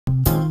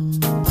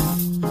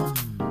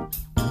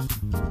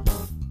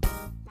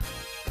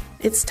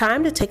It's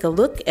time to take a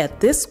look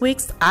at this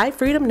week's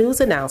iFreedom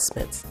News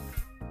announcements.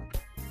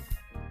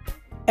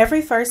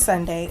 Every first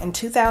Sunday in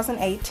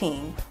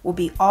 2018 will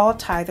be All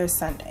Tithers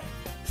Sunday.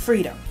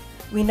 Freedom.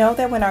 We know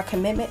that when our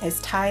commitment is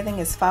tithing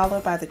is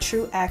followed by the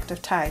true act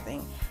of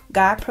tithing,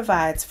 God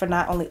provides for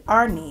not only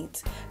our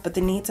needs, but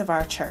the needs of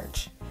our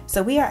church.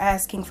 So we are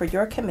asking for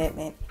your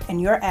commitment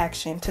and your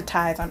action to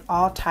tithe on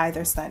All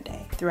Tithers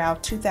Sunday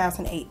throughout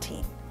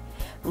 2018.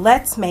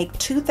 Let's make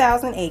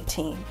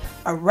 2018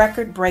 a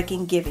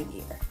record-breaking giving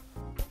year.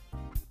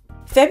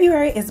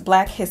 February is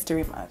Black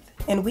History Month,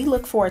 and we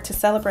look forward to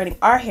celebrating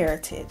our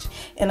heritage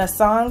in a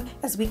song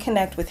as we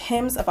connect with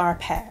hymns of our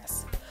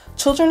past.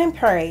 Children in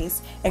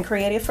Praise and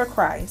Created for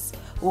Christ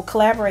will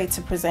collaborate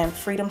to present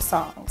freedom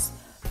songs.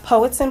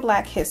 Poets in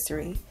Black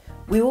History,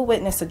 we will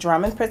witness a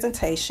drumming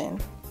presentation,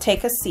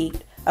 Take a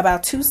Seat,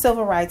 about two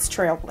civil rights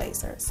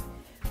trailblazers.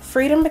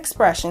 Freedom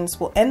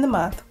Expressions will end the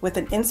month with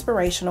an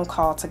inspirational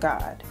call to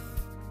God.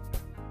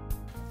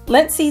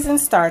 Lent season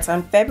starts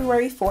on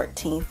February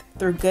 14th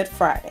through Good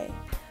Friday.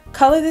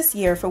 Color this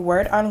year for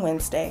Word on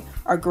Wednesday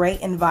are gray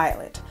and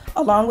violet,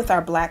 along with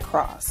our black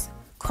cross.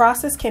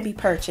 Crosses can be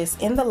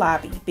purchased in the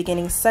lobby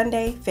beginning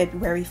Sunday,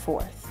 February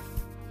 4th.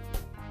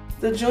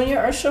 The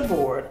Junior Usher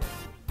Board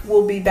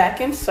will be back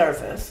in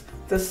service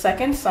the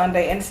second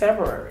Sunday in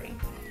February.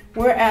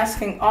 We're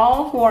asking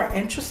all who are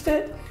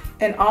interested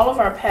and all of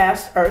our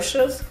past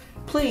Urshas,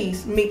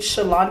 please meet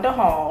Shalonda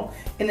Hall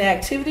in the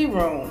activity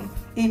room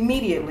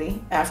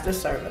immediately after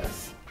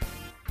service.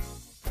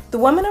 The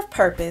Women of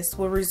Purpose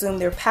will resume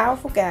their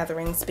powerful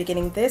gatherings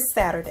beginning this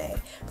Saturday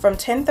from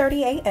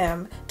 10:30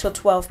 a.m. till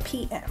 12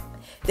 p.m.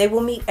 They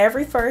will meet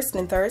every first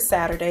and third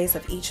Saturdays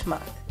of each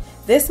month.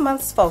 This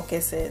month's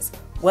focus is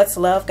What's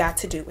Love Got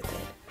to Do with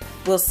It?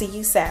 We'll see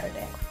you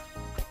Saturday.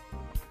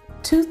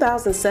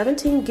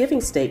 2017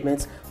 giving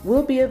statements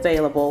will be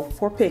available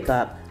for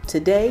pickup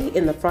today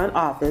in the front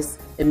office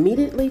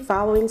immediately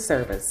following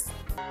service.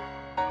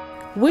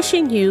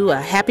 Wishing you a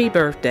happy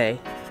birthday.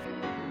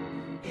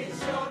 It's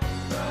your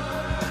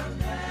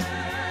birthday.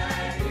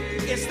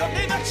 It's the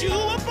day that you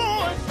were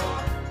born.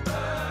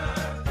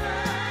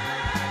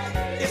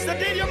 It's the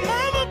day your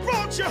mama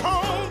brought you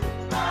home.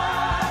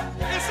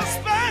 It's a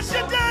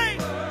special day.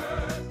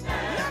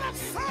 Let us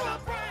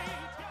celebrate.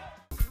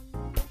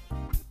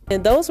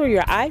 And those were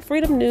your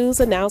iFreedom News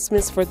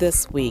announcements for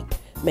this week.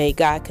 May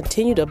God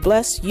continue to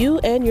bless you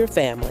and your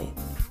family.